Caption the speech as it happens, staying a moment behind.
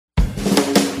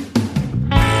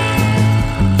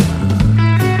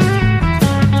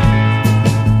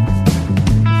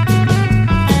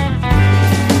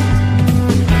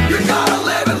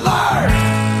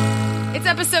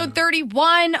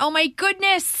2021. Oh my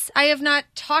goodness. I have not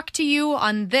talked to you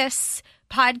on this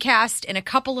podcast in a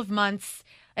couple of months.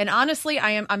 And honestly,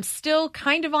 I'm still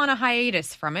kind of on a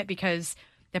hiatus from it because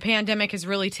the pandemic has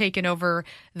really taken over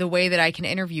the way that I can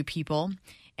interview people.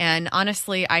 And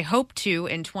honestly, I hope to,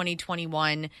 in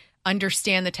 2021,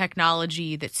 understand the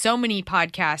technology that so many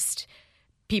podcast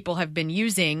people have been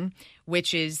using,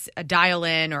 which is a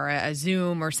dial-in or a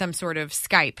Zoom or some sort of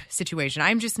Skype situation.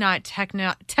 I'm just not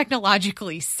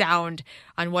technologically sound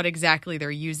on what exactly they're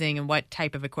using and what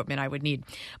type of equipment I would need.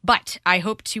 But I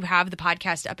hope to have the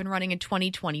podcast up and running in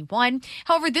 2021.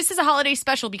 However, this is a holiday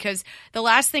special because the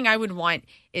last thing I would want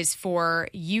is for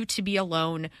you to be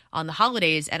alone on the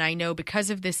holidays. And I know because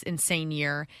of this insane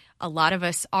year, a lot of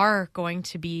us are going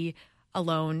to be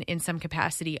alone in some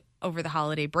capacity over the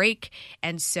holiday break.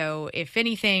 And so if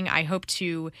anything, I hope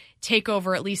to take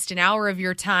over at least an hour of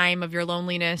your time, of your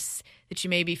loneliness that you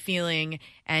may be feeling,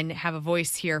 and have a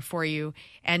voice here for you.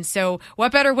 And so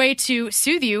what better way to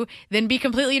soothe you than be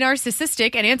completely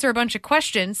narcissistic and answer a bunch of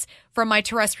questions from my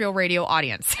terrestrial radio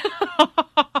audience?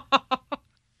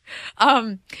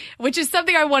 Which is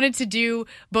something I wanted to do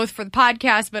both for the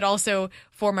podcast, but also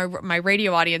for my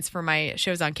radio audience for my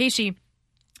shows on Keishi.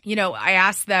 You know, I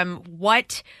asked them,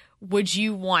 what would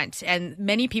you want? And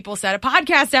many people said a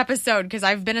podcast episode because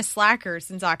I've been a slacker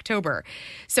since October.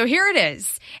 So here it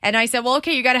is. And I said, well,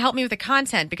 okay, you got to help me with the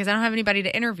content because I don't have anybody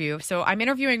to interview. So I'm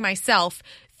interviewing myself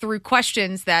through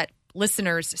questions that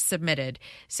listeners submitted.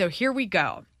 So here we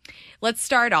go. Let's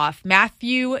start off.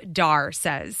 Matthew Dar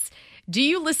says, do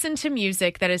you listen to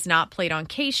music that is not played on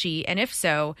Keishi? And if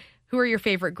so, who are your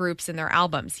favorite groups and their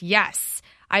albums? Yes.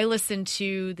 I listen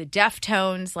to the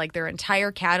Deftones, like their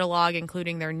entire catalog,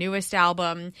 including their newest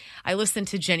album. I listen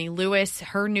to Jenny Lewis,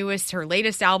 her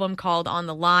latest album called On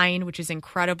the Line, which is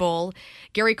incredible.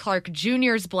 Gary Clark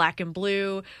Jr.'s Black and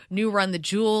Blue, New Run the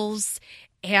Jewels.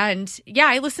 And yeah,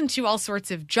 I listen to all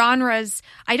sorts of genres.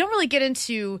 I don't really get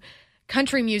into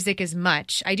country music as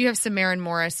much. I do have some Maren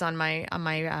Morris on my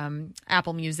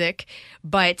Apple Music,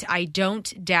 but I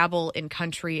don't dabble in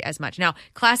country as much. Now,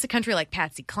 classic country like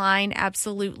Patsy Cline,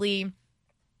 absolutely.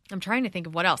 I'm trying to think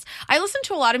of what else. I listen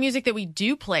to a lot of music that we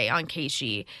do play on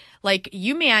Keishi. Like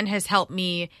U-Man has helped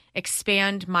me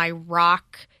expand my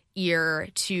rock ear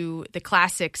to the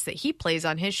classics that he plays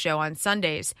on his show on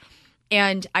Sundays.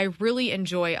 And I really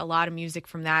enjoy a lot of music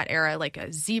from that era, like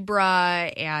a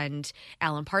Zebra and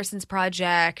Alan Parsons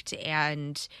Project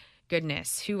and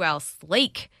goodness, who else?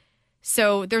 Lake.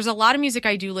 So there's a lot of music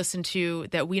I do listen to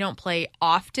that we don't play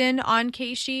often on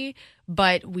Keishi,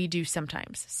 but we do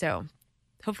sometimes. So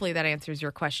hopefully that answers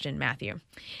your question, Matthew.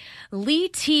 Lee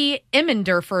T.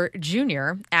 Immendorfer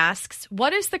Jr. asks,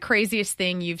 what is the craziest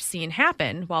thing you've seen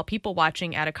happen while people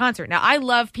watching at a concert? Now, I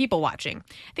love people watching.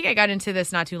 I think I got into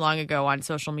this not too long ago on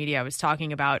social media. I was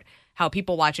talking about how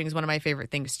people watching is one of my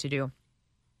favorite things to do.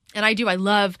 And I do. I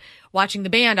love watching the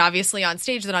band, obviously, on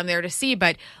stage that I'm there to see,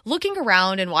 but looking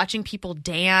around and watching people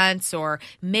dance or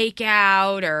make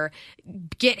out or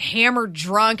get hammered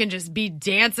drunk and just be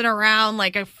dancing around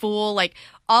like a fool, like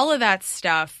all of that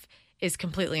stuff is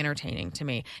completely entertaining to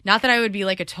me. Not that I would be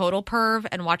like a total perv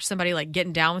and watch somebody like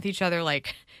getting down with each other,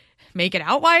 like make it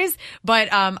out wise, but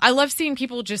I love seeing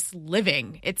people just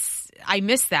living. I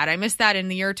miss that. I miss that in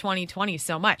the year 2020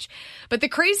 so much. But the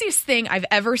craziest thing I've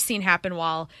ever seen happen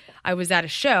while I was at a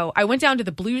show, I went down to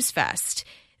the Blues Fest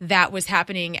that was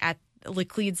happening at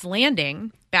Laclede's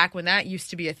Landing back when that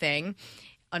used to be a thing.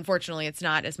 Unfortunately, it's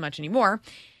not as much anymore.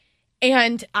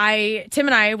 And Tim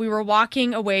and I, we were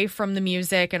walking away from the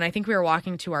music, and I think we were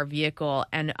walking to our vehicle,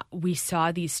 and we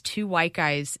saw these two white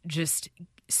guys just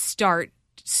start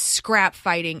scrap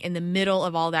fighting in the middle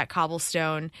of all that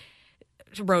cobblestone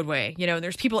roadway. You know,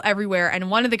 there's people everywhere, and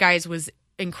one of the guys was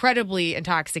incredibly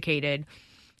intoxicated,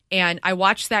 and I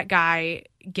watched that guy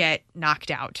get knocked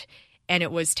out, and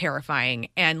it was terrifying.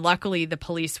 And luckily, the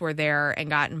police were there and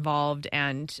got involved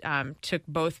and took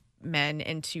both men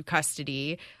into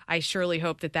custody. I surely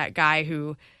hope that guy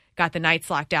who got the lights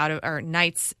knocked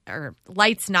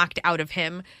out of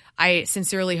him, I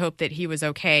sincerely hope that he was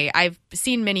okay. I've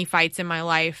seen many fights in my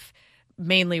life,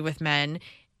 mainly with men,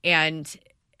 and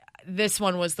this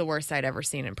one was the worst I'd ever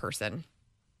seen in person.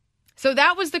 So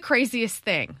that was the craziest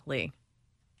thing, Lee.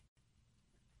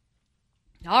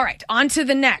 All right, on to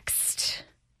the next.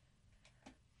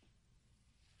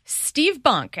 Steve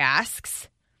Bunk asks,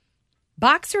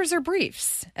 boxers or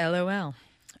briefs? LOL.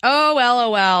 Oh,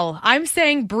 LOL. I'm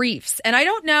saying briefs. And I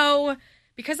don't know,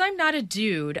 because I'm not a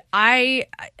dude,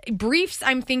 briefs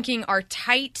I'm thinking are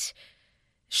tight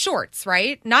shorts,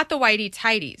 right? Not the whitey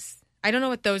tighties. I don't know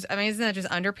what those, I mean, isn't that just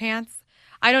underpants?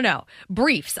 I don't know.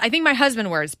 Briefs. I think my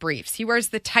husband wears briefs. He wears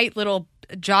the tight little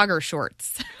jogger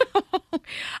shorts.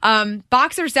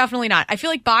 Boxers, definitely not. I feel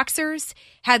like boxers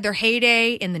had their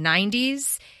heyday in the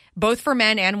 90s, both for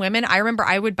men and women. I remember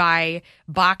I would buy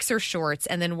boxer shorts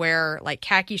and then wear like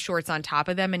khaki shorts on top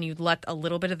of them, and you'd let a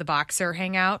little bit of the boxer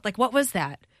hang out. Like, what was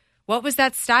that? What was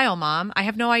that style, Mom? I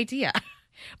have no idea.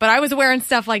 But I was wearing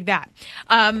stuff like that.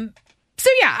 So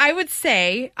yeah, I would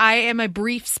say I am a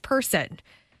briefs person.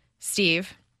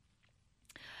 Steve.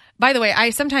 By the way, I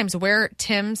sometimes wear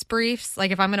Tim's briefs. Like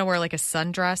if I'm going to wear like a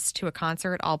sundress to a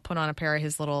concert, I'll put on a pair of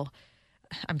his little,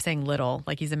 I'm saying little,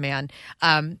 like he's a man,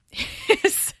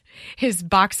 his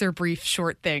boxer brief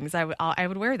short things. I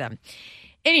would wear them.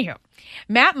 Anywho,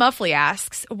 Matt Muffley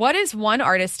asks, what is one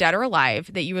artist, dead or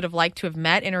alive, that you would have liked to have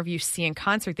met, interviewed, see in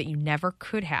concert that you never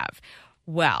could have?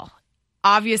 Well,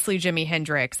 obviously Jimi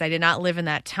Hendrix. I did not live in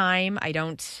that time. I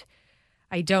don't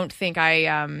think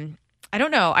I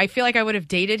don't know. I feel like I would have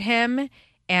dated him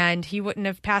and he wouldn't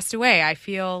have passed away. I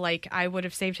feel like I would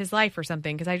have saved his life or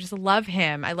something because I just love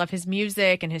him. I love his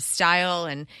music and his style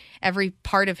and every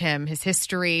part of him, his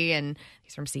history, and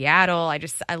he's from Seattle.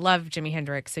 I love Jimi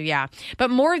Hendrix. So yeah. But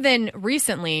more than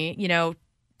recently,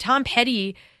 Tom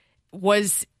Petty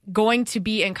was going to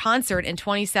be in concert in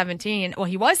 2017. Well,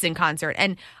 he was in concert,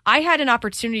 and I had an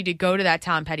opportunity to go to that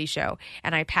Tom Petty show,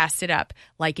 and I passed it up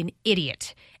like an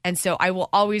idiot. And so I will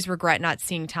always regret not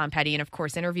seeing Tom Petty and, of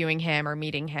course, interviewing him or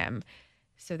meeting him.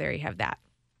 So there you have that.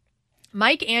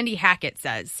 Mike Andy Hackett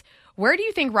says, where do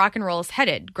you think rock and roll is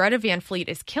headed? Greta Van Fleet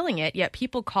is killing it, yet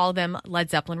people call them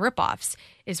Led Zeppelin ripoffs.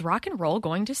 Is rock and roll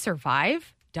going to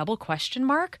survive? ?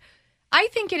 I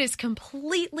think it is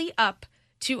completely up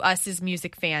to us as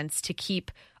music fans to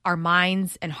keep our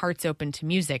minds and hearts open to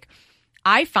music.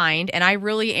 I find, and I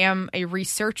really am a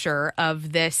researcher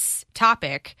of this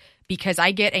topic because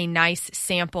I get a nice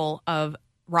sample of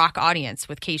rock audience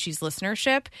with Keishi's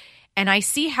listenership, and I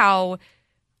see how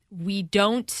we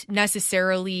don't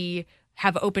necessarily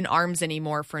have open arms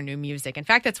anymore for new music. In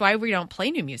fact, that's why we don't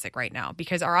play new music right now,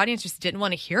 because our audience just didn't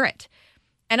want to hear it.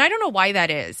 And I don't know why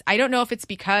that is. I don't know if it's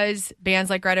because bands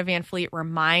like Greta Van Fleet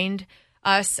remind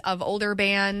us of older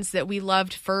bands that we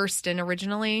loved first and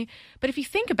originally. But if you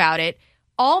think about it,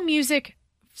 all music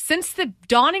since the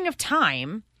dawning of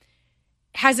time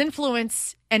has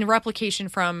influence and replication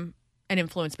from an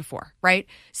influence before, right?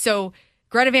 So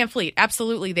Greta Van Fleet,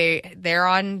 absolutely, they're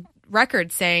on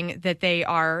record saying that they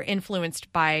are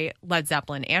influenced by Led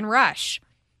Zeppelin and Rush.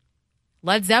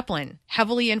 Led Zeppelin,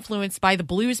 heavily influenced by the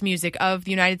blues music of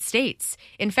the United States.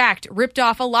 In fact, ripped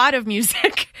off a lot of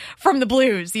music from the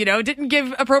blues, didn't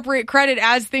give appropriate credit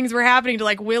as things were happening to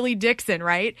like Willie Dixon,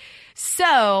 right?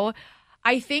 So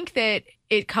I think that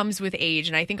it comes with age.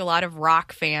 And I think a lot of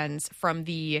rock fans from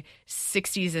the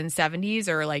 60s and 70s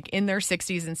are like in their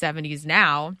 60s and 70s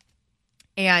now,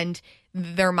 and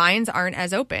their minds aren't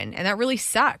as open. And that really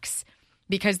sucks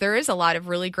because there is a lot of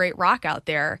really great rock out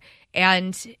there.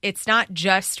 And it's not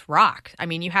just rock. I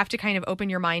mean, you have to kind of open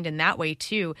your mind in that way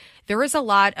too. There is a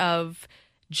lot of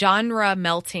genre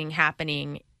melting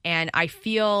happening, and I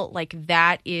feel like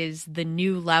that is the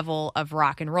new level of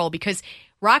rock and roll, because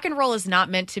rock and roll is not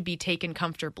meant to be taken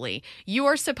comfortably. You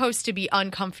are supposed to be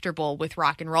uncomfortable with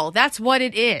rock and roll. That's what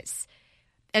it is.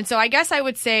 And so I guess I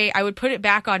would say I would put it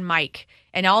back on Mike,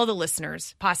 and all the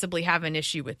listeners possibly have an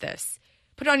issue with this.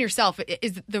 Put it on yourself.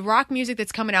 Is the rock music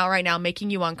that's coming out right now making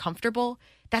you uncomfortable?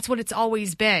 That's what it's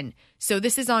always been. So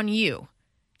this is on you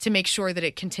to make sure that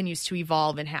it continues to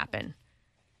evolve and happen.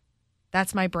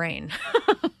 That's my brain.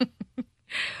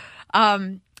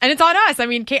 And it's on us. I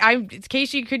mean,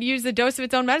 Keishi could use a dose of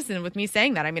its own medicine with me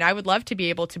saying that. I mean, I would love to be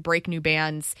able to break new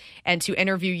bands and to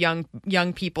interview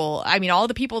young people. I mean, all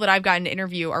the people that I've gotten to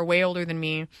interview are way older than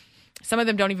me. Some of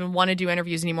them don't even want to do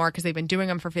interviews anymore because they've been doing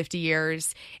them for 50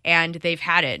 years and they've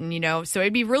had it. And, so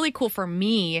it'd be really cool for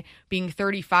me being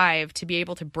 35 to be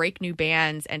able to break new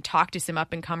bands and talk to some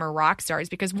up and comer rock stars,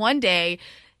 because one day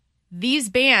these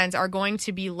bands are going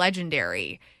to be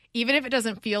legendary. Even if it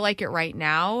doesn't feel like it right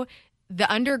now,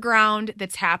 the underground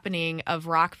that's happening of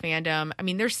rock fandom, I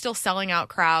mean, they're still selling out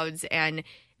crowds and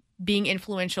being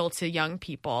influential to young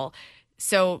people.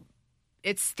 So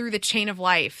it's through the chain of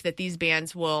life that these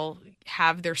bands will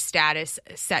have their status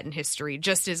set in history,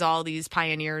 just as all these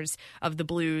pioneers of the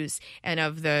blues and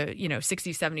of the,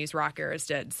 60s, 70s rock eras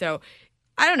did. So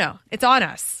I don't know. It's on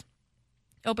us.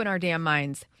 Open our damn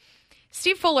minds.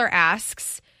 Steve Fuller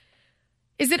asks,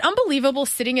 is it unbelievable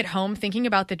sitting at home thinking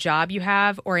about the job you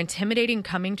have, or intimidating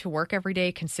coming to work every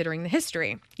day considering the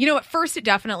history? At first it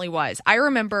definitely was. I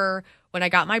remember when I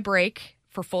got my break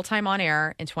for full-time on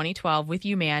air in 2012 with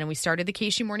you, man, and we started the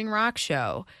Keishi Morning Rock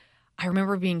Show, I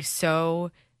remember being so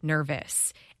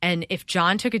nervous. And if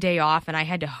John took a day off and I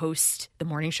had to host the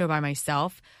morning show by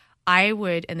myself, I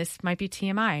would, and this might be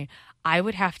TMI, I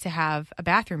would have to have a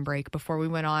bathroom break before we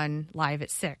went on live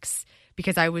at 6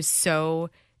 because I was so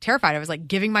terrified. I was like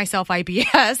giving myself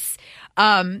IBS.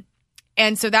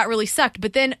 And so that really sucked.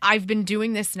 But then I've been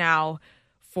doing this now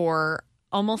for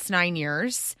almost 9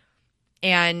 years.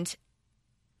 And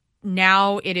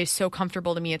now it is so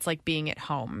comfortable to me. It's like being at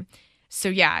home. So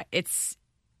yeah, it's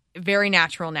very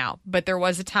natural now. But there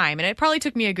was a time, and it probably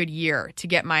took me a good year to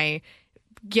get my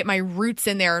roots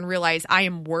in there and realize I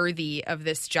am worthy of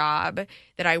this job,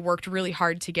 that I worked really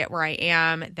hard to get where I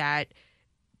am, that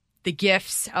the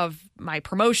gifts of my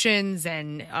promotions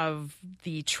and of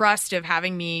the trust of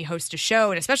having me host a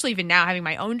show, and especially even now having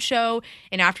my own show,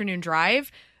 An Afternoon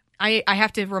Drive, I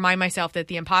have to remind myself that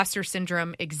the imposter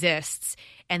syndrome exists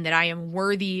and that I am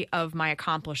worthy of my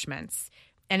accomplishments.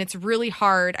 And it's really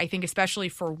hard, I think, especially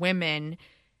for women,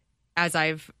 as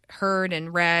I've heard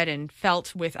and read and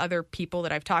felt with other people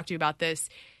that I've talked to about this,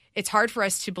 it's hard for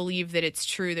us to believe that it's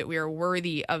true that we are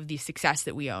worthy of the success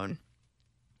that we own.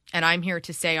 And I'm here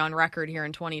to say on record here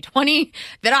in 2020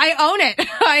 that I own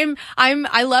it.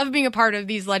 I love being a part of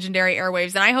these legendary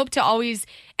airwaves, and I hope to always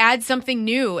add something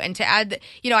new and to add,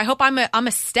 I hope I'm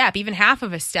a step, even half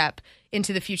of a step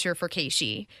into the future for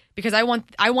KSHE, because I want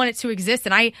it to exist.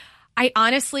 And I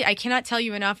honestly, I cannot tell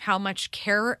you enough how much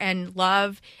care and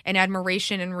love and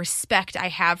admiration and respect I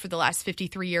have for the last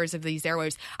 53 years of these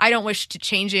airwaves. I don't wish to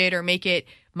change it or make it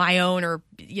my own or,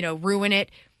 ruin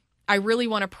it. I really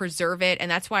want to preserve it. And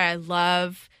that's why I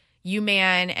love you,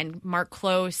 Man, and Mark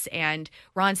Close and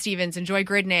Ron Stevens and Joy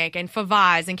Gridnick and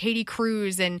Favaz and Katie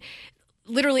Cruz and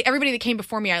literally everybody that came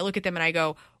before me. I look at them and I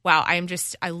go, wow,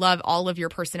 I love all of your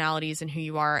personalities and who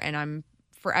you are. And I'm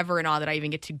forever in awe that I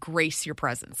even get to grace your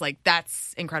presence. Like,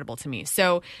 that's incredible to me.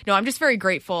 So no, I'm just very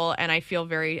grateful. And I feel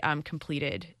very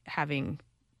completed having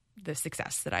the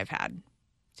success that I've had,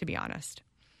 to be honest.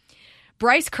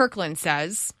 Bryce Kirkland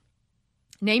says,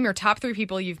 name your top 3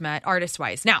 people you've met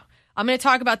artist-wise. Now, I'm going to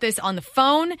talk about this on the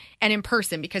phone and in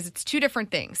person because it's 2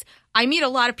 different things. I meet a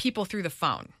lot of people through the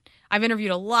phone. I've interviewed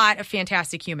a lot of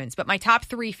fantastic humans, but my top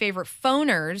 3 favorite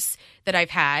phoners that I've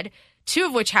had, 2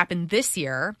 of which happened this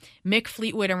year, Mick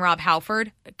Fleetwood and Rob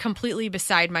Halford, completely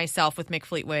beside myself with Mick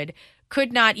Fleetwood.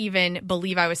 Could not even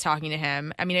believe I was talking to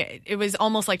him. I mean, it was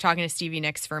almost like talking to Stevie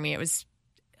Nicks for me. It was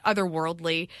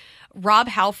otherworldly. Rob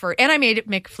Halford, and I made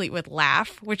Mick Fleetwood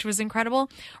laugh, which was incredible.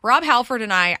 Rob Halford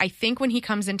and I think when he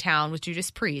comes in town with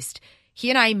Judas Priest, he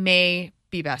and I may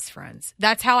be best friends.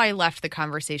 That's how I left the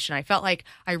conversation. I felt like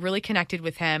I really connected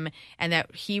with him and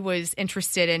that he was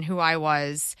interested in who I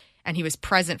was, and he was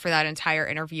present for that entire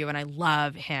interview, and I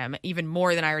love him even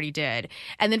more than I already did.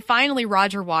 And then finally,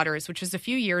 Roger Waters, which was a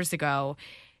few years ago,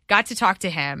 got to talk to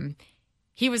him.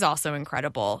 He was also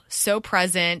incredible, so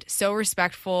present, so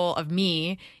respectful of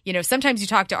me. Sometimes you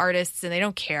talk to artists and they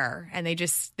don't care, and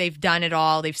they've done it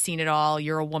all. They've seen it all.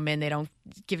 You're a woman. They don't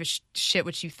give a shit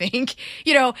what you think.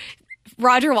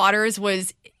 Roger Waters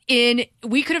was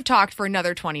we could have talked for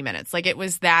another 20 minutes. Like, it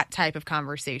was that type of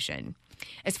conversation.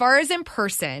 As far as in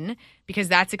person, because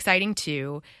that's exciting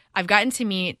too, I've gotten to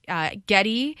meet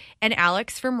Geddy and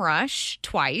Alex from Rush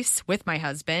twice with my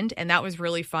husband, and that was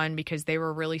really fun because they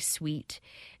were really sweet.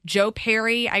 Joe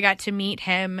Perry, I got to meet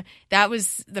him. That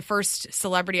was the first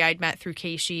celebrity I'd met through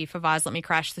KSHE. Favaz let me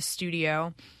crash the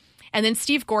studio. And then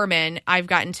Steve Gorman, I've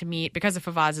gotten to meet because of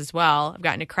Favaz as well. I've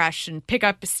gotten to crash and pick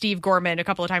up Steve Gorman a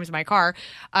couple of times in my car.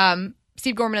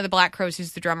 Steve Gorman of the Black Crowes,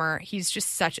 who's the drummer, he's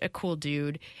just such a cool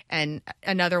dude, and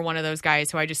another one of those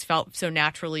guys who I just felt so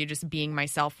naturally just being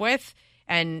myself with,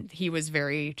 and he was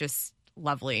very just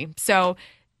lovely. So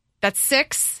that's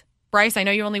 6. Bryce, I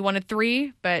know you only wanted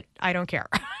 3, but I don't care.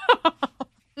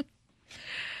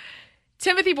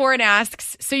 Timothy Boren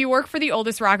asks, so you work for the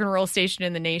oldest rock and roll station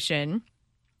in the nation.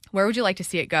 Where would you like to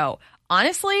see it go?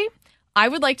 Honestly, I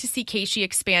would like to see KSHE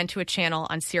expand to a channel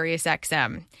on Sirius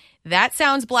XM. That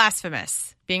sounds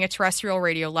blasphemous, being a terrestrial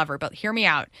radio lover, but hear me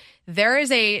out. There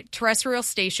is a terrestrial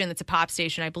station that's a pop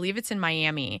station. I believe it's in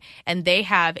Miami, and they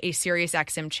have a Sirius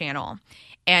XM channel.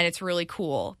 And it's really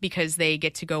cool because they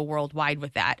get to go worldwide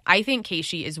with that. I think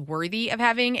KSHE is worthy of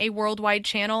having a worldwide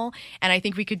channel, and I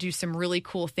think we could do some really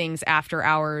cool things after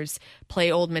hours,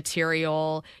 play old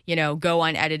material, go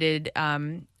unedited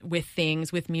with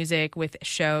things, with music, with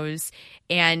shows.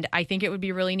 And I think it would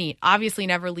be really neat. Obviously,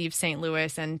 never leave St.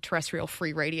 Louis and terrestrial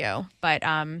free radio. But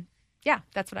yeah,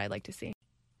 that's what I'd like to see.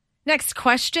 Next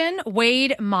question,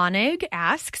 Wade Monig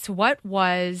asks, what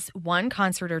was one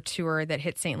concert or tour that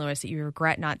hit St. Louis that you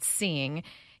regret not seeing?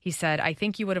 He said, I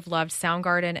think you would have loved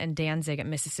Soundgarden and Danzig at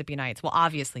Mississippi Nights. Well,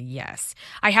 obviously, yes.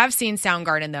 I have seen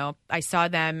Soundgarden, though. I saw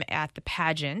them at the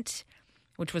pageant,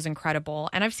 which was incredible.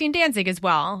 And I've seen Danzig as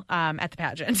well at the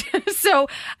pageant. So,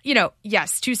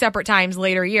 yes, 2 separate times,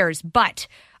 later years. But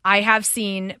I have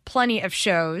seen plenty of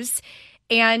shows.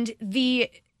 And the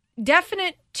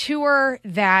definite tour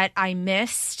that I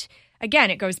missed, again,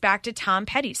 it goes back to Tom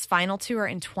Petty's final tour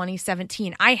in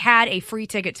 2017. I had a free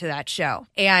ticket to that show.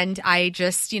 And I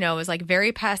just, was like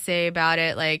very passé about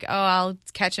it. Like, oh, I'll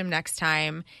catch him next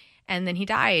time. And then he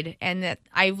died. And that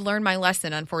I've learned my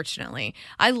lesson, unfortunately.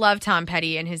 I love Tom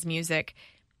Petty and his music.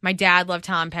 My dad loved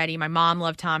Tom Petty. My mom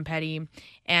loved Tom Petty.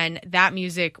 And that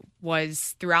music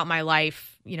was throughout my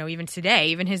life, even today.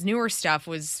 Even his newer stuff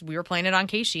we were playing it on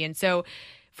Keishi. And so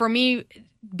for me,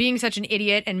 being such an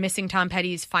idiot and missing Tom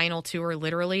Petty's final tour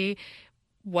literally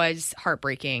was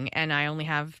heartbreaking. And I only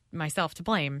have myself to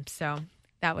blame. So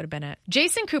that would have been it.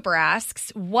 Jason Cooper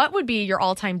asks, what would be your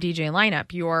all-time DJ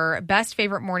lineup? Your best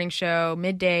favorite morning show,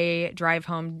 midday, drive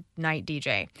home, night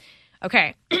DJ?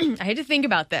 Okay, I had to think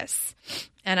about this.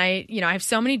 And I have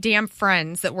so many damn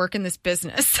friends that work in this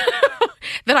business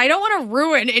that I don't want to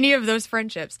ruin any of those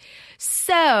friendships.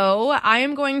 So I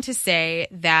am going to say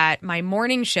that my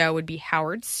morning show would be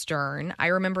Howard Stern. I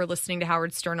remember listening to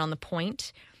Howard Stern on The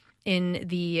Point in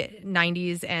the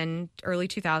 90s and early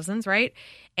 2000s, right?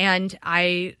 And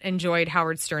I enjoyed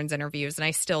Howard Stern's interviews, and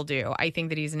I still do. I think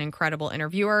that he's an incredible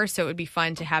interviewer, so it would be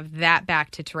fun to have that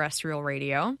back to terrestrial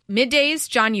radio. Middays,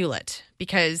 John Hewlett,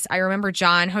 because I remember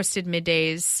John hosted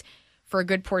middays for a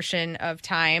good portion of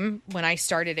time when I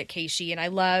started at Keishi, and I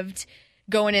loved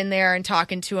going in there and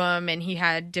talking to him, and he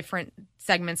had different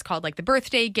segments called like the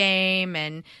birthday game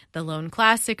and the Lone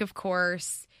Classic, of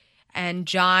course. And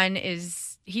John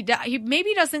he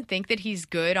maybe doesn't think that he's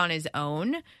good on his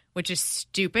own, which is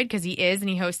stupid because he is, and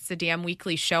he hosts a damn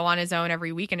weekly show on his own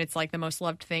every week, and it's like the most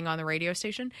loved thing on the radio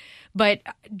station. But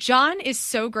John is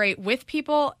so great with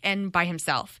people and by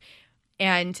himself,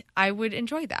 and I would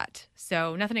enjoy that.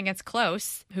 So nothing against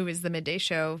Close, who is the midday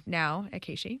show now at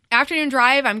Keishi. Afternoon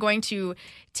Drive, I'm going to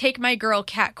take my girl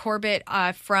Kat Corbett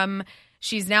from...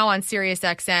 She's now on Sirius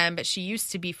XM, but she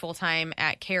used to be full-time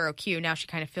at KROQ. Now she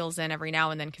kind of fills in every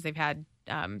now and then because they've had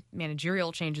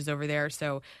managerial changes over there.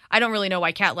 So I don't really know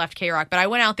why Kat left K-Rock, but I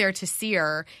went out there to see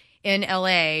her in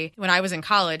LA when I was in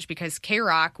college because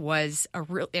K-Rock was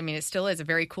it still is a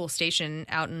very cool station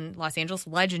out in Los Angeles,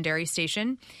 legendary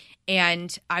station.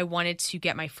 And I wanted to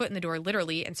get my foot in the door,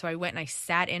 literally. And so I went and I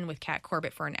sat in with Kat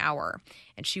Corbett for an hour.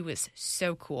 And she was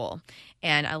so cool.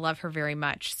 And I love her very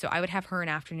much. So I would have her an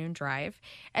afternoon drive.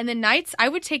 And then nights, I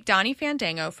would take Donnie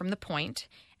Fandango from The Point.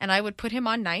 And I would put him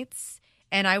on nights.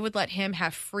 And I would let him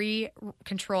have free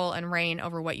control and reign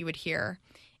over what you would hear.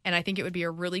 And I think it would be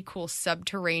a really cool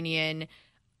subterranean,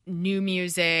 new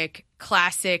music,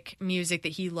 classic music that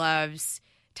he loves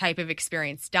type of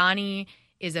experience. Donnie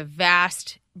is a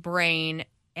vast brain,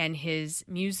 and his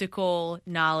musical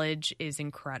knowledge is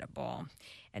incredible.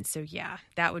 And so, yeah,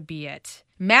 that would be it.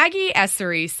 Maggie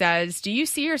Essery says, do you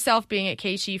see yourself being at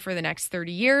Keishi for the next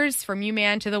 30 years, from you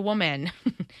man to the woman?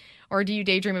 Or do you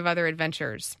daydream of other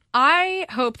adventures? I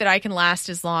hope that I can last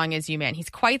as long as you man. He's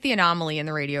quite the anomaly in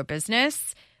the radio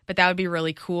business, but that would be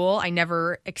really cool. I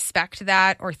never expect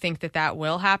that or think that that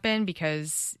will happen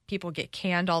because people get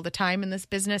canned all the time in this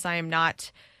business. I am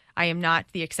not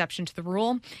the exception to the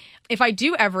rule. If I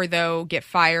do ever, though, get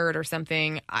fired or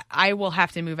something, I will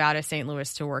have to move out of St.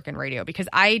 Louis to work in radio because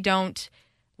I don't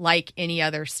like any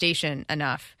other station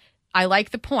enough. I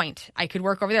like The Point. I could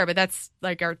work over there, but that's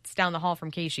like it's down the hall from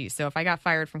Keishi. So if I got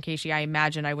fired from Keishi, I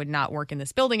imagine I would not work in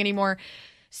this building anymore.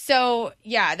 So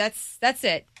yeah, that's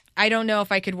it. I don't know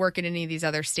if I could work at any of these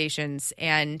other stations,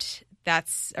 and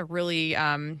that's a really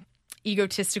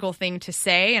egotistical thing to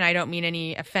say, and I don't mean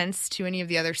any offense to any of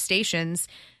the other stations.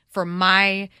 For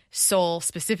my soul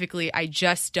specifically, I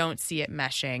just don't see it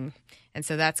meshing. And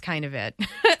so that's kind of it.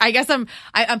 I guess I'm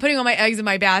putting all my eggs in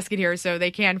my basket here so they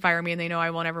can fire me and they know I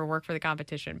won't ever work for the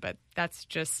competition. But that's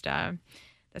just how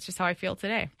I feel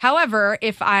today. However,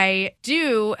 if I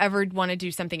do ever want to do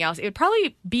something else, it would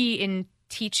probably be in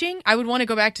teaching. I would want to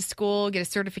go back to school, get a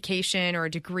certification or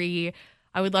a degree.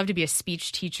 I would love to be a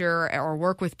speech teacher or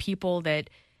work with people that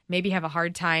maybe have a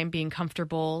hard time being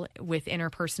comfortable with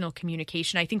interpersonal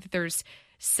communication. I think that there's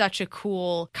such a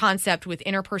cool concept with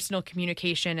interpersonal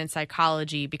communication and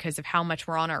psychology because of how much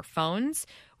we're on our phones.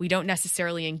 We don't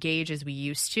necessarily engage as we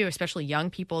used to, especially young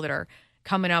people that are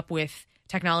coming up with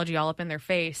technology all up in their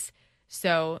face.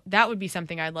 So that would be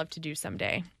something I'd love to do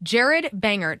someday. Jared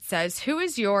Bangert says, who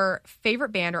is your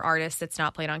favorite band or artist that's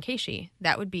not played on Keishi?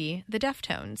 That would be the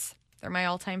Deftones. They're my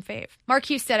all-time fave. Mark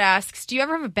Husted asks, do you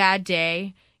ever have a bad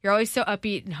day? You're always so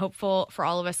upbeat and hopeful for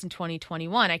all of us in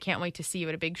 2021. I can't wait to see you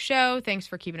at a big show. Thanks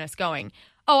for keeping us going.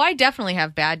 Oh, I definitely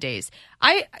have bad days.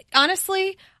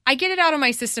 Honestly, I get it out of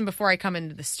my system before I come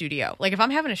into the studio. Like if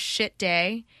I'm having a shit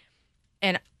day,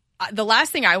 and the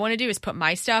last thing I want to do is put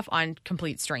my stuff on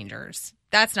complete strangers.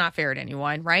 That's not fair to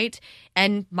anyone, right?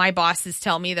 And my bosses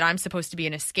tell me that I'm supposed to be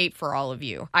an escape for all of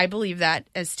you. I believe that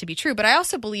as to be true, but I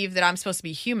also believe that I'm supposed to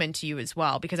be human to you as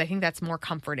well, because I think that's more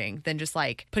comforting than just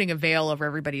like putting a veil over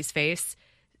everybody's face.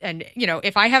 And, you know,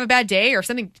 if I have a bad day or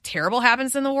something terrible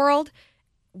happens in the world,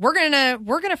 we're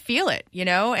gonna feel it, you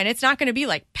know, and it's not gonna be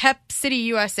like Pep City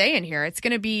USA in here. It's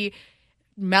gonna be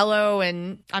mellow,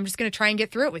 and I'm just gonna try and get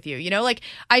through it with you. You know, like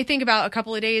I think about a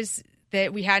couple of days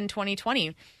that we had in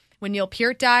 2020. When Neil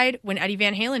Peart died, when Eddie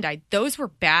Van Halen died, those were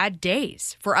bad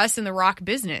days for us in the rock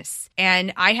business.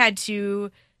 And I had to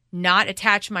not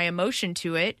attach my emotion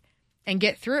to it and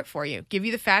get through it for you. Give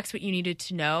you the facts, what you needed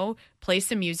to know, play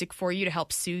some music for you to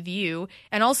help soothe you,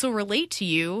 and also relate to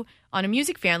you on a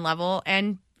music fan level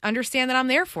and understand that I'm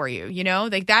there for you. You know,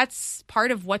 like that's part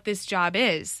of what this job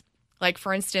is. Like,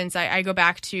 for instance, I go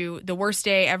back to the worst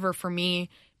day ever for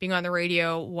me being on the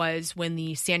radio was when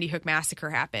the Sandy Hook massacre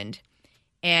happened.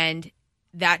 And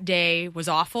that day was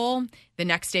awful. The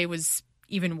next day was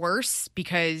even worse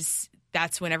because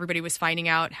that's when everybody was finding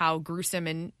out how gruesome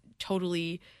and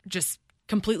totally just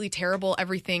completely terrible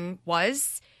everything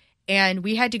was. And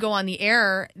we had to go on the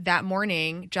air that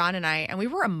morning, John and I, and we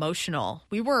were emotional.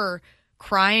 We were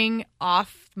crying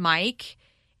off mic.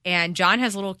 And John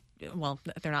has well,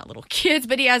 they're not little kids,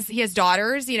 but he has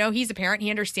daughters. You know, he's a parent.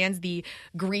 He understands the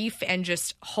grief and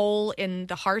just hole in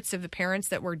the hearts of the parents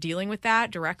that were dealing with that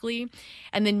directly.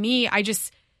 And then me, I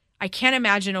can't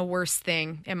imagine a worse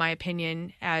thing, in my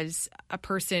opinion, as a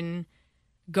person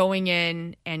going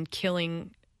in and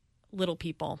killing little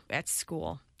people at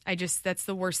school. That's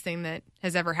the worst thing that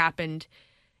has ever happened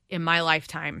in my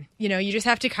lifetime. You know, you just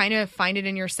have to kind of find it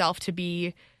in yourself to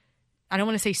be, I don't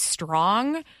want to say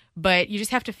strong, but you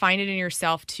just have to find it in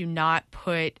yourself to not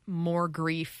put more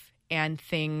grief and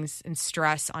things and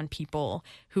stress on people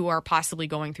who are possibly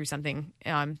going through something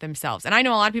themselves. And I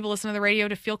know a lot of people listen to the radio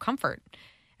to feel comfort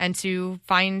and to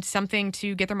find something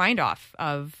to get their mind off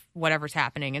of whatever's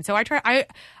happening. And so I try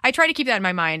to keep that in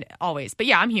my mind always. But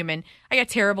yeah, I'm human. I got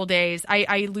terrible days.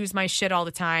 I lose my shit all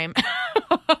the time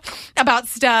about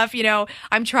stuff. You know,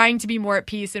 I'm trying to be more at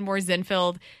peace and more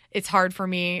zen-filled. It's hard for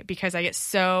me because I get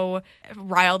so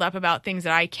riled up about things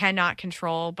that I cannot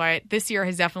control. But this year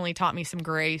has definitely taught me some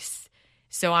grace.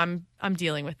 So I'm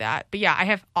dealing with that. But yeah, I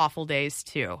have awful days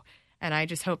too. And I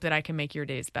just hope that I can make your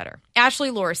days better.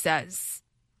 Ashley Lore says,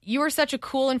 you are such a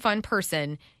cool and fun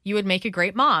person. You would make a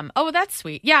great mom. Oh, that's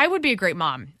sweet. Yeah, I would be a great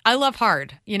mom. I love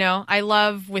hard. You know, I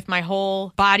love with my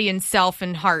whole body and self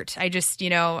and heart. I just, you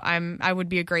know, I would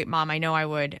be a great mom. I know I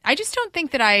would. I just don't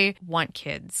think that I want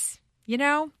kids. You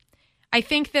know, I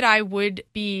think that I would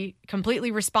be completely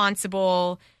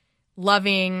responsible,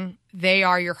 loving. They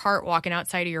are your heart walking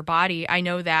outside of your body. I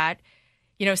know that.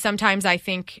 You know, sometimes I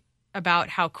think about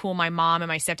how cool my mom and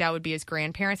my stepdad would be as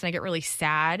grandparents. And I get really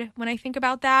sad when I think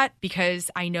about that because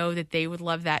I know that they would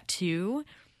love that too.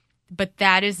 But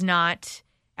that is not,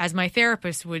 as my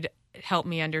therapist would help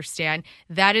me understand,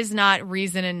 that is not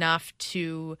reason enough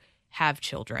to have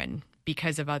children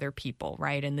because of other people,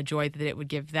 right? And the joy that it would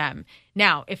give them.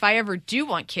 Now, if I ever do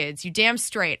want kids, you damn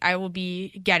straight, I will be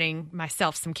getting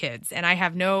myself some kids. And I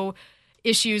have no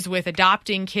issues with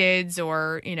adopting kids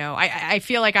or, you know, I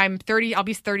feel like I'm 30, I'll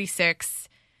be 36.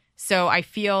 So I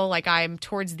feel like I'm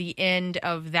towards the end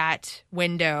of that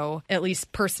window, at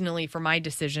least personally for my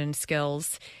decision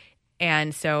skills.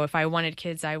 And so if I wanted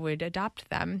kids, I would adopt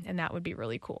them, and that would be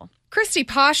really cool. Christy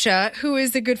Pasha, who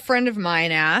is a good friend of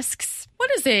mine, asks, what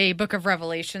is a Book of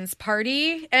Revelations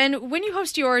party? And when you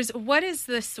host yours, what is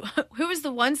this? Who is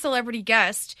the one celebrity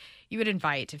guest you would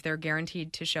invite if they're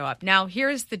guaranteed to show up? Now,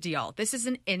 here's the deal. This is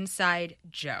an inside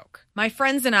joke. My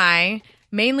friends and I,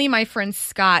 mainly my friend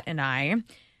Scott and I,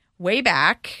 way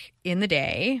back in the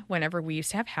day, whenever we used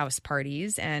to have house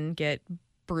parties and get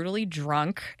brutally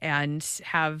drunk and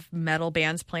have metal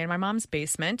bands play in my mom's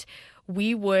basement,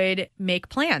 we would make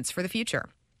plans for the future.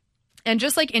 And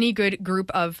just like any good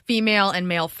group of female and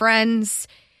male friends,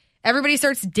 everybody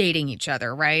starts dating each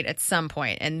other, right? At some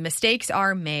point, and mistakes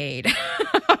are made.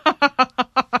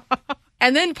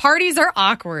 And then parties are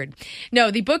awkward. No,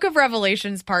 the Book of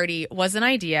Revelations party was an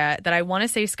idea that I want to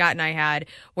say Scott and I had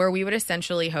where we would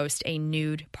essentially host a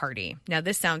nude party. Now,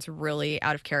 this sounds really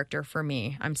out of character for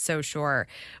me, I'm so sure.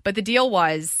 But the deal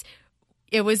was,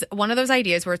 it was one of those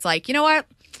ideas where it's like, you know what?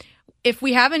 if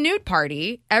we have a nude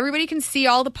party, everybody can see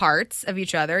all the parts of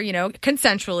each other,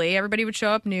 consensually. Everybody would show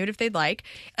up nude if they'd like.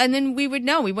 And then we would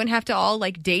know. We wouldn't have to all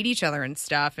like date each other and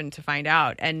stuff and to find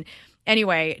out. And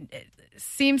anyway, it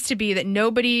seems to be that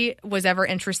nobody was ever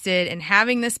interested in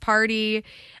having this party.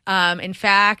 In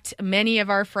fact, many of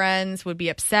our friends would be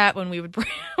upset when we would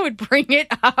bring it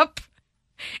up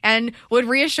and would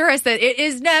reassure us that it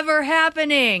is never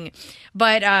happening.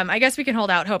 But I guess we can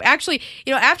hold out hope. Actually,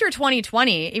 after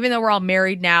 2020, even though we're all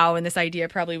married now and this idea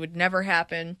probably would never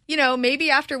happen,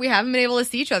 maybe after we haven't been able to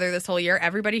see each other this whole year,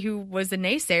 everybody who was a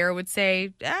naysayer would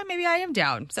say, maybe I am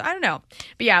down. So I don't know.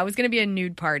 But yeah, it was going to be a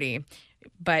nude party.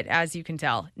 But as you can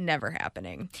tell, never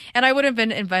happening. And I would have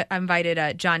been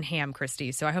invited John Hamm,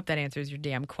 Christy. So I hope that answers your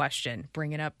damn question.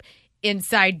 Bringing up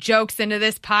inside jokes into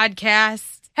this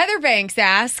podcast. Heather Banks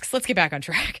asks, let's get back on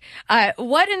track.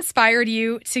 What inspired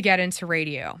you to get into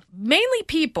radio? Mainly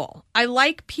people. I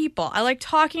like people. I like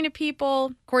talking to people.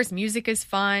 Of course, music is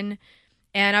fun.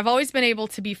 And I've always been able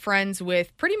to be friends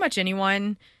with pretty much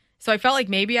anyone. So I felt like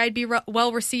maybe I'd be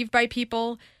well received by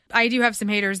people. I do have some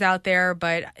haters out there,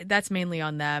 but that's mainly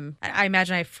on them. I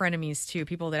imagine I have frenemies too,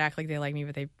 people that act like they like me,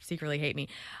 but they secretly hate me.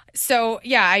 So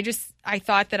yeah, I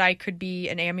thought that I could be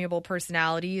an amiable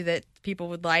personality that people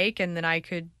would like, and then I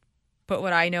could put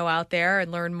what I know out there and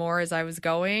learn more as I was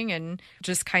going and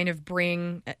just kind of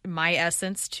bring my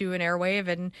essence to an airwave.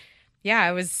 And yeah,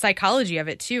 it was psychology of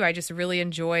it too. I just really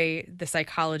enjoy the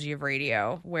psychology of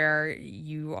radio, where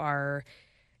you are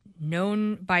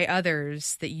known by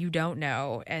others that you don't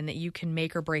know and that you can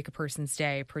make or break a person's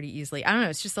day pretty easily. I don't know.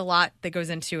 It's just a lot that goes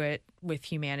into it with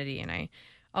humanity, and I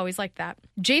always like that.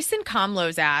 Jason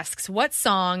Comlos asks, what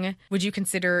song would you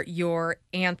consider your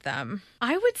anthem?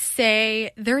 I would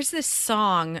say there's this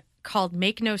song called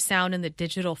Make No Sound in the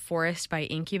Digital Forest by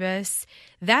Incubus.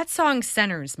 That song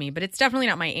centers me, but it's definitely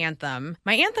not my anthem.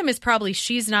 My anthem is probably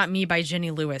She's Not Me by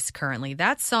Jenny Lewis currently.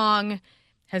 That song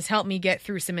has helped me get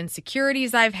through some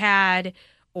insecurities I've had,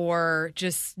 or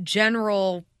just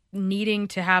general needing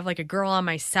to have like a girl on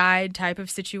my side type of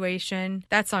situation.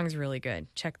 That song's really good.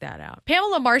 Check that out.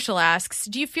 Pamela Marshall asks,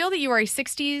 do you feel that you are a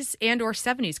 60s and or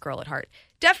 70s girl at heart?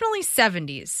 Definitely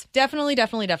 70s. Definitely.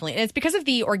 And it's because of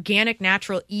the organic,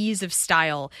 natural ease of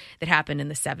style that happened in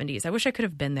the 70s. I wish I could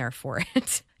have been there for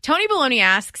it. Tony Baloney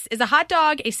asks, is a hot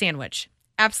dog a sandwich?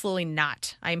 Absolutely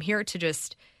not. I'm here to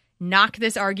just knock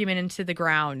this argument into the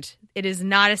ground. It is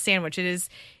not a sandwich.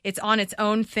 It's on its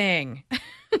own thing.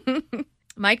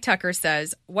 Mike Tucker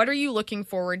says, what are you looking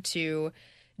forward to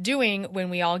doing when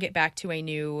we all get back to a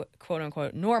new quote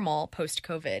unquote normal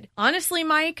post-COVID? Honestly,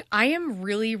 Mike, I am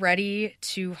really ready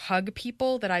to hug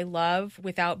people that I love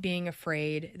without being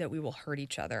afraid that we will hurt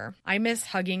each other. I miss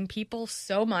hugging people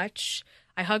so much.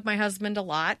 I hug my husband a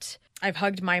lot. I've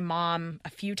hugged my mom a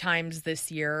few times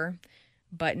this year,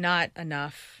 but not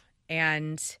enough.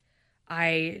 And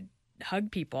I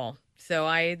hug people. So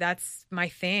that's my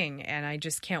thing. And I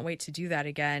just can't wait to do that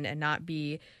again and not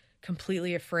be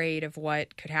completely afraid of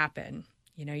what could happen.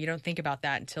 You don't think about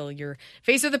that until you're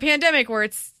faced with a pandemic where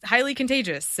it's highly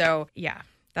contagious. So yeah,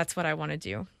 that's what I want to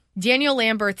do. Daniel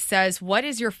Lamberth says, what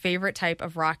is your favorite type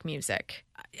of rock music?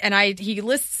 And he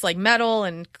lists like metal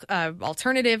and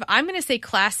alternative. I'm going to say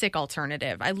classic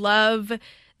alternative. I love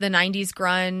the 90s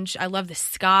grunge. I love the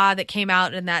ska that came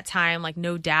out in that time, like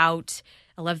No Doubt.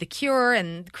 I love The Cure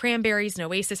and Cranberries and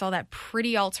Oasis, all that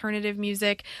pretty alternative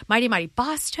music. Mighty Mighty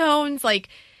Boss Tones. Like,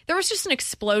 there was just an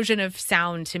explosion of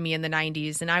sound to me in the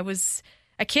 90s. And I was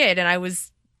a kid and I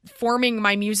was forming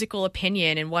my musical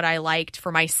opinion and what I liked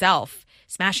for myself.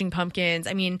 Smashing Pumpkins.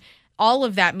 I mean, all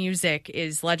of that music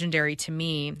is legendary to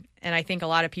me. And I think a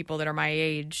lot of people that are my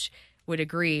age would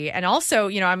agree. And also,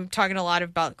 I'm talking a lot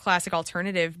about classic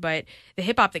alternative, but the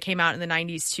hip hop that came out in the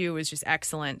 90s too was just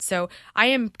excellent. So I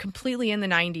am completely in the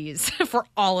 90s for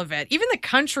all of it. Even the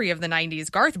country of the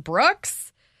 90s, Garth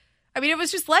Brooks. I mean, it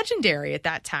was just legendary at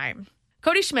that time.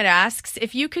 Cody Schmidt asks,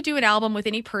 if you could do an album with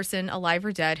any person, alive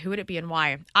or dead, who would it be and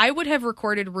why? I would have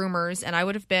recorded Rumors, and I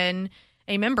would have been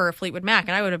a member of Fleetwood Mac,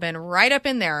 and I would have been right up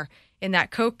in there in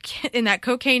that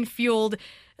cocaine fueled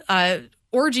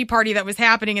orgy party that was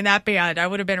happening in that band. I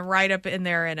would have been right up in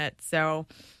there in it. So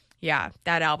yeah,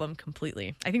 that album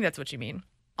completely. I think that's what you mean.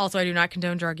 Also, I do not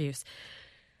condone drug use.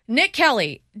 Nick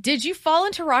Kelly, did you fall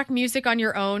into rock music on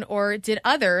your own, or did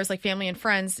others, like family and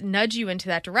friends, nudge you into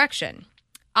that direction?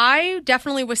 I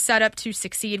definitely was set up to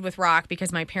succeed with rock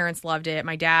because my parents loved it.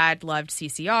 My dad loved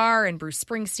CCR and Bruce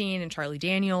Springsteen and Charlie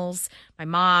Daniels. My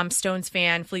mom, Stones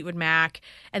fan, Fleetwood Mac.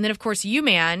 And then, of course,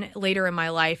 U-Man, later in my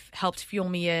life, helped fuel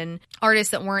me in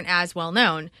artists that weren't as well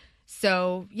known.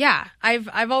 So yeah,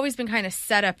 I've always been kind of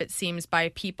set up, it seems, by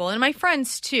people and my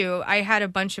friends too. I had a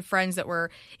bunch of friends that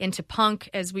were into punk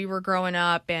as we were growing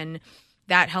up, and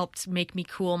that helped make me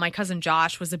cool. My cousin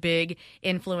Josh was a big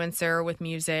influencer with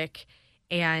music,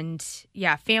 and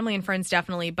yeah, family and friends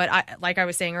definitely. But like I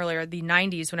was saying earlier, the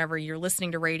 90s, whenever you're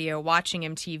listening to radio, watching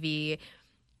MTV,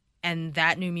 and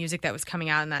that new music that was coming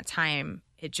out in that time,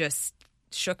 it just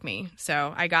shook me.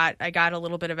 So I got a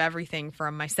little bit of everything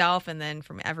from myself and then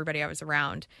from everybody I was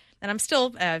around. And I'm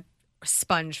still a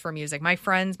sponge for music. My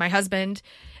friends, my husband,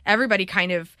 everybody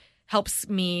kind of helps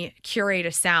me curate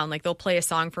a sound. Like they'll play a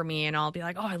song for me and I'll be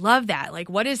like, oh, I love that. Like,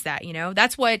 what is that? You know,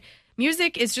 that's what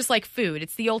music is, just like food.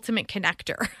 It's the ultimate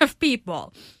connector of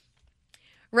people.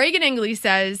 Reagan Ingley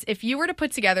says, if you were to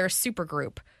put together a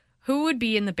supergroup, who would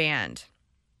be in the band?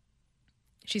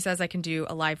 She says, I can do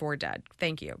Alive or Dead.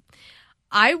 Thank you.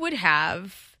 I would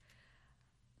have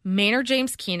Maynard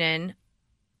James Keenan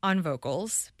on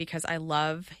vocals because I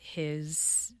love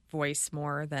his voice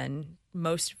more than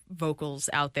most vocals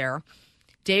out there.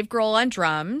 Dave Grohl on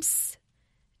drums.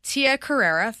 Tia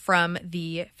Carrera from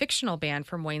the fictional band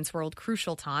from Wayne's World,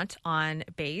 Crucial Taunt, on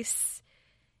bass.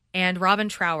 And Robin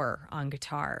Trower on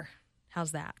guitar.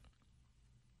 How's that?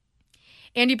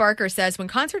 Andy Barker says, when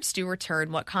concerts do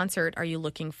return, what concert are you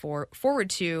looking forward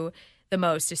to the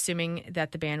most, assuming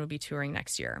that the band would be touring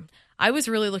next year? I was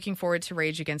really looking forward to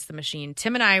Rage Against the Machine.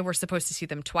 Tim and I were supposed to see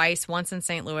them twice, once in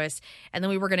St. Louis, and then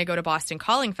we were going to go to Boston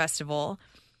Calling Festival.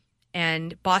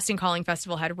 And Boston Calling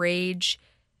Festival had Rage,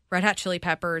 Red Hot Chili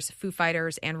Peppers, Foo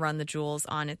Fighters, and Run the Jewels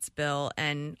on its bill,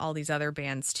 and all these other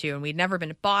bands too. And we'd never been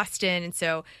to Boston, and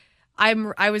so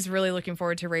I was really looking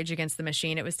forward to Rage Against the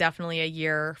Machine. It was definitely a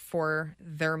year for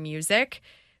their music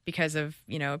because of,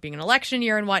 you know, being an election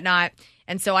year and whatnot.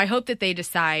 And so I hope that they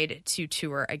decide to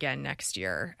tour again next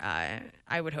year.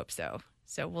 I would hope so.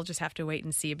 So we'll just have to wait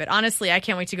and see. But honestly, I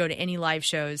can't wait to go to any live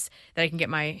shows that I can get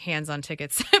my hands on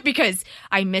tickets because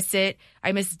I miss it.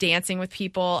 I miss dancing with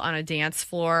people on a dance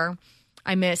floor.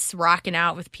 I miss rocking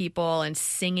out with people and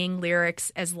singing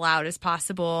lyrics as loud as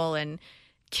possible and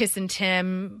kissing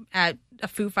Tim at a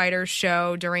Foo Fighters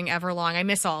show during Everlong. I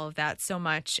miss all of that so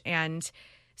much. And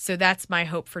so that's my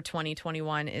hope for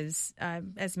 2021 is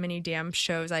as many damn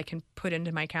shows I can put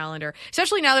into my calendar,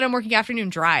 especially now that I'm working afternoon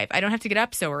drive. I don't have to get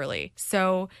up so early.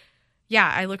 So yeah,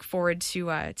 I look forward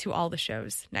to all the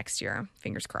shows next year.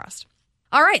 Fingers crossed.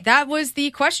 All right. That was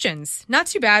the questions. Not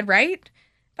too bad, right?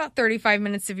 About 35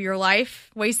 minutes of your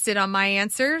life wasted on my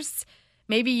answers.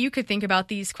 Maybe you could think about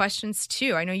these questions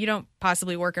too. I know you don't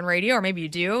possibly work in radio, or maybe you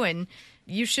do, and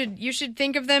you should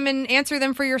think of them and answer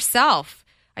them for yourself.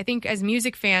 I think as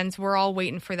music fans, we're all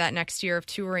waiting for that next year of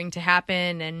touring to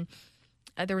happen, and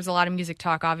there was a lot of music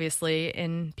talk, obviously,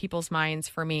 in people's minds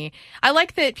for me. I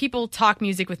like that people talk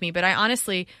music with me, but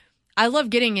I love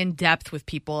getting in depth with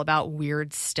people about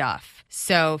weird stuff.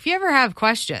 So if you ever have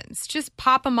questions, just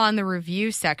pop them on the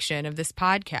review section of this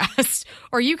podcast,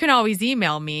 or you can always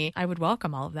email me. I would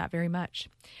welcome all of that very much.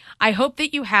 I hope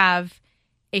that you have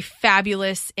a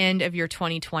fabulous end of your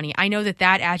 2020. I know that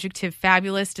adjective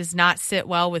fabulous does not sit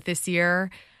well with this year,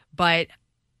 but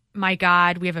my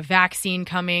God, we have a vaccine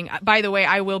coming. By the way,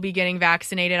 I will be getting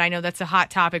vaccinated. I know that's a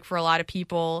hot topic for a lot of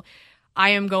people.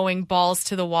 I am going balls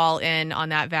to the wall in on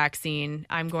that vaccine.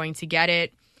 I'm going to get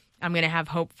it. I'm going to have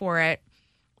hope for it.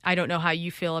 I don't know how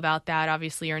you feel about that.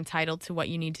 Obviously, you're entitled to what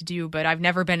you need to do, but I've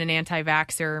never been an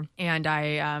anti-vaxxer, and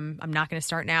I'm not going to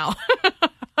start now.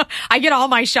 I get all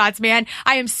my shots, man.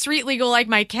 I am street legal like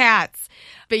my cats.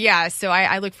 But yeah, so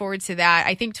I look forward to that.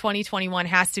 I think 2021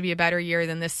 has to be a better year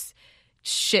than this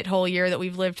shithole year that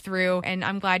we've lived through, and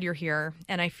I'm glad you're here,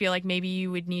 and I feel like maybe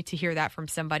you would need to hear that from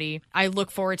somebody. I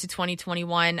look forward to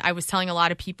 2021. I was telling a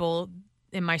lot of people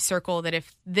in my circle that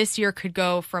if this year could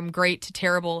go from great to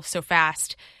terrible so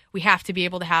fast, we have to be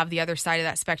able to have the other side of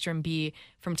that spectrum be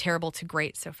from terrible to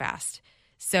great so fast.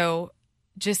 So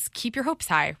just keep your hopes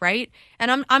high, right?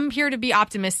 And I'm here to be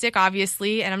optimistic,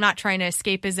 obviously, and I'm not trying to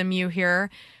escapism you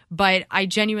here, but I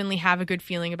genuinely have a good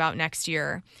feeling about next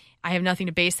year. I have nothing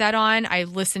to base that on. I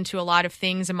listen to a lot of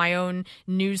things in my own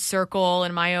news circle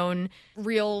and my own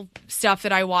real stuff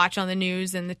that I watch on the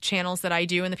news and the channels that I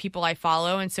do and the people I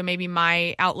follow. And so maybe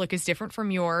my outlook is different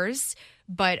from yours,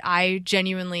 but I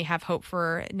genuinely have hope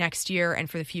for next year and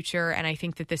for the future. And I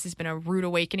think that this has been a rude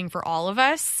awakening for all of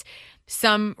us,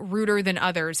 some ruder than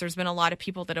others. There's been a lot of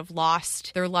people that have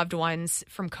lost their loved ones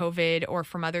from COVID or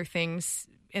from other things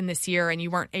in this year, and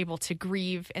you weren't able to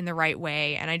grieve in the right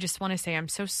way. And I just want to say I'm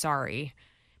so sorry.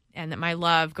 and that my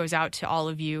love goes out to all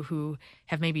of you who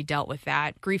have maybe dealt with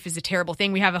that. Grief is a terrible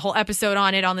thing. We have a whole episode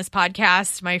on it on this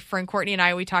podcast. My friend Courtney and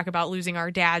I, we talk about losing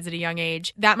our dads at a young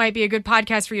age. That might be a good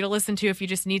podcast for you to listen to if you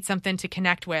just need something to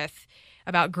connect with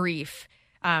about grief.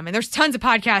 And there's tons of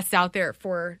podcasts out there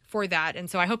for that. And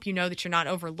so I hope you know that you're not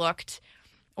overlooked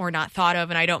or not thought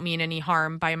of. And I don't mean any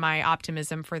harm by my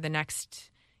optimism for the next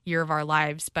year of our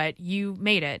lives, but you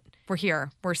made it. We're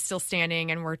here. We're still standing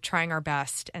and we're trying our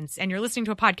best. And you're listening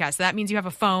to a podcast. So that means you have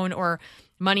a phone or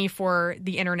money for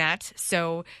the internet.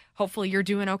 So hopefully you're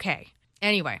doing okay.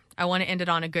 Anyway, I want to end it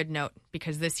on a good note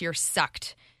because this year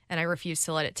sucked and I refuse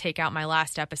to let it take out my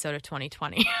last episode of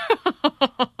 2020.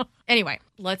 Anyway,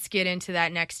 let's get into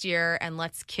that next year and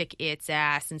let's kick its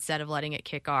ass instead of letting it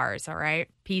kick ours. All right.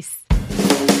 Peace.